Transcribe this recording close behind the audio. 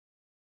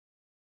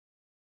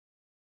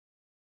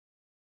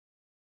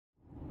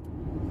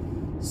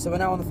So we're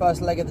now on the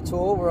first leg of the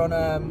tour. We're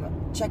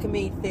on Checker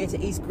Mead Theatre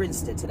East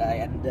Grinstead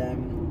today, and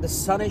the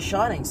sun is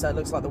shining, so it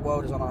looks like the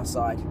world is on our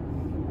side.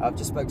 I've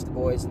just spoke to the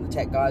boys and the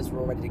tech guys. We're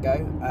all ready to go.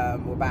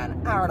 We're about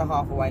an hour and a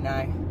half away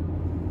now,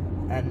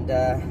 and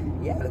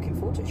yeah, looking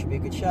forward to it. Should be a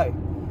good show.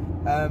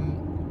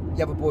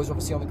 The other boys are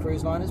obviously on the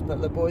cruise liners,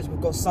 but look, boys,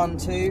 we've got sun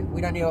too.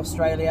 We don't need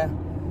Australia.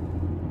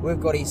 We've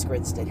got East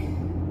Grinstead.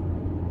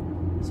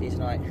 See you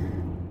tonight.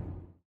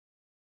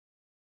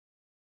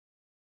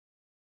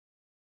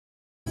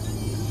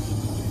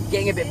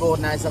 Getting a bit bored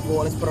now, so I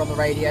thought let's put on the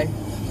radio,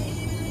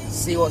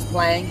 see what's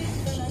playing.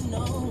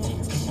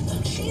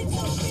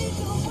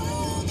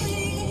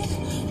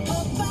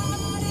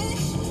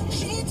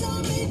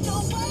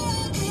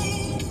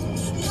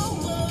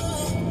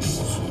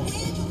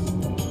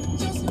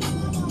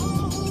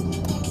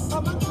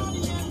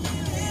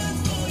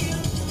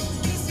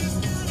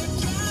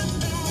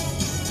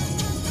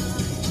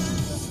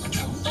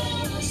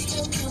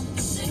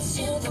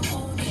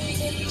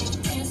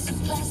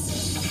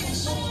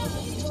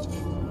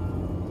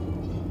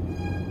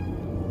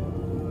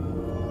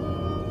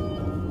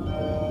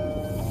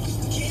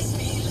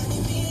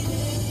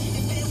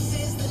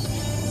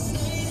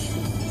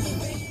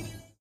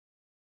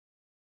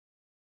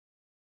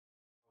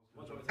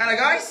 Hello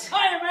guys!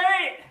 Hiya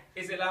mate!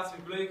 Is it allowed to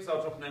be blue? Because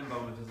I'll drop an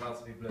M-bomb if it's allowed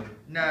to be blue.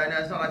 No,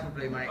 it's not allowed to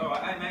be blue, mate.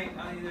 Alright, hey mate,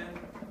 how you doing?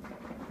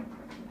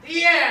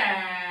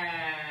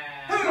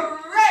 Yeah!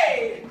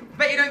 Hooray!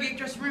 Bet you don't get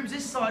dressing rooms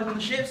this size on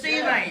the ships, do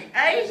you, mate?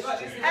 Eh? Look at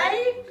the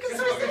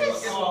size of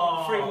this!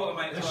 Free water,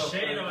 mate, as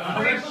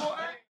well.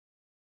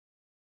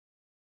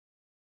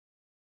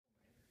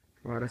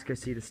 Right, let's go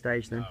see the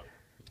stage then.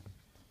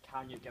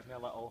 Can you give me a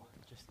little,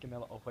 just give me a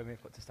little when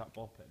we've got to start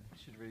bopping?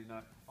 Should really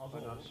know. I'll go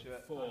now,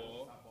 Stuart.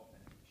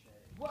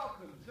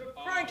 Welcome to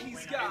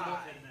Frankies,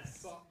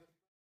 guys!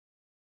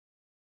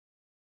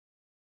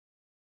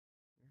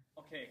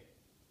 Okay,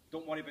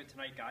 don't worry about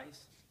tonight, guys.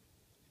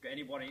 If you've got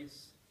any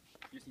worries,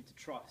 you just need to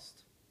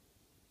trust.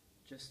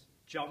 Just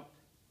jump,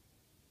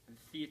 and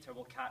theatre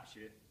will catch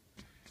you.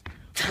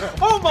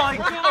 Oh my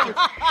god!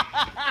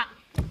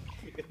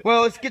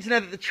 Well, it's good to know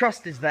that the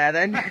trust is there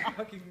then.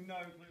 Fucking no.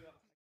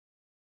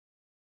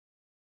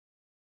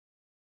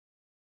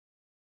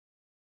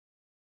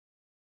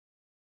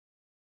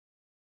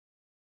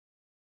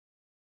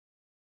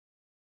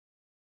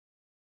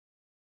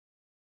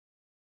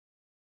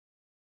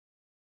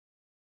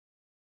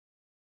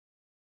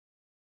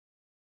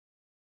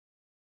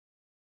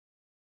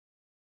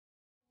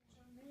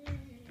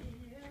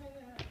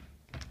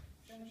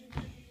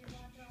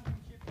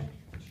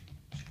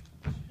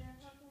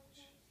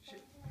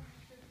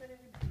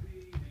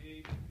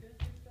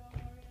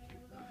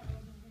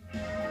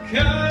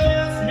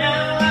 Cause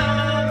now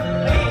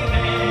I'm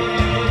leaving.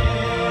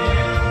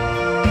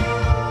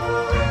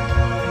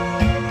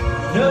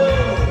 No,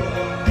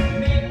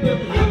 make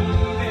believing.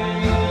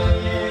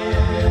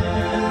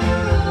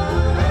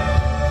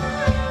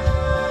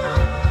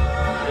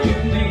 You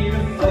made a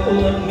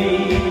fool of me.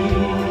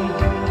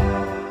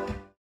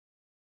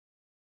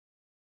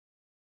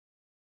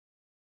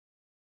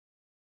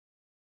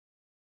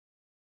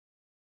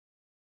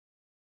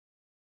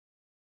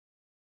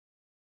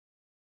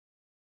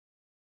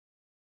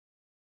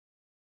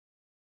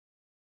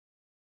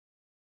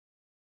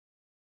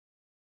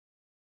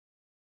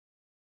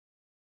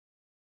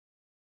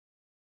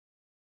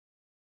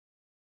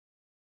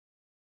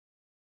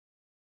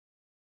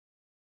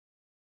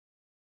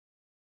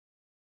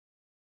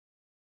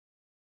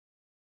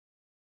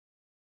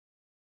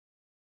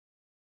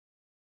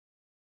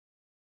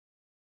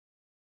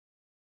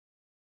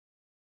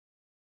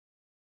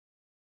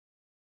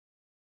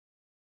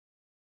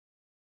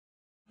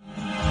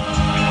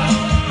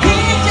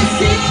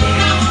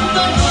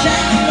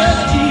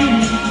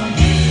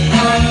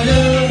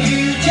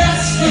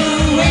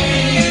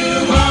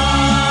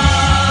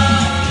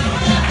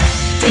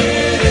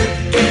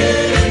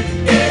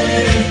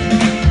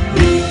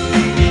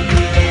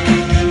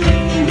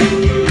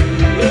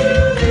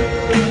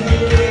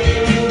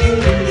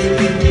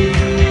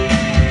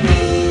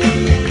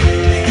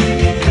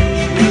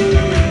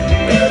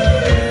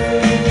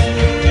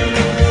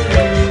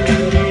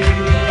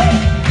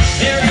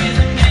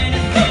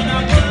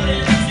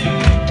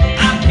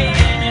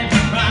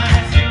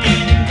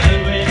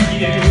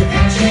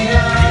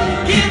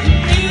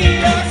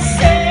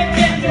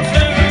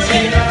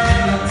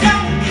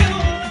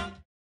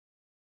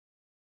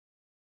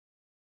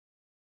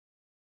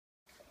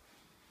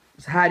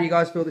 So how do you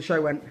guys feel the show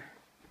went?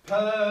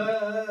 Perfect.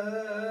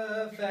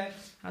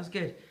 That's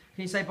good.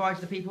 Can you say bye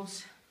to the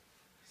peoples?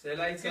 See you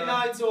later. Good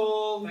night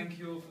all. Thank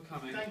you all for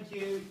coming. Thank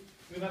you.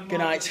 We've had Good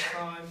night.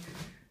 time.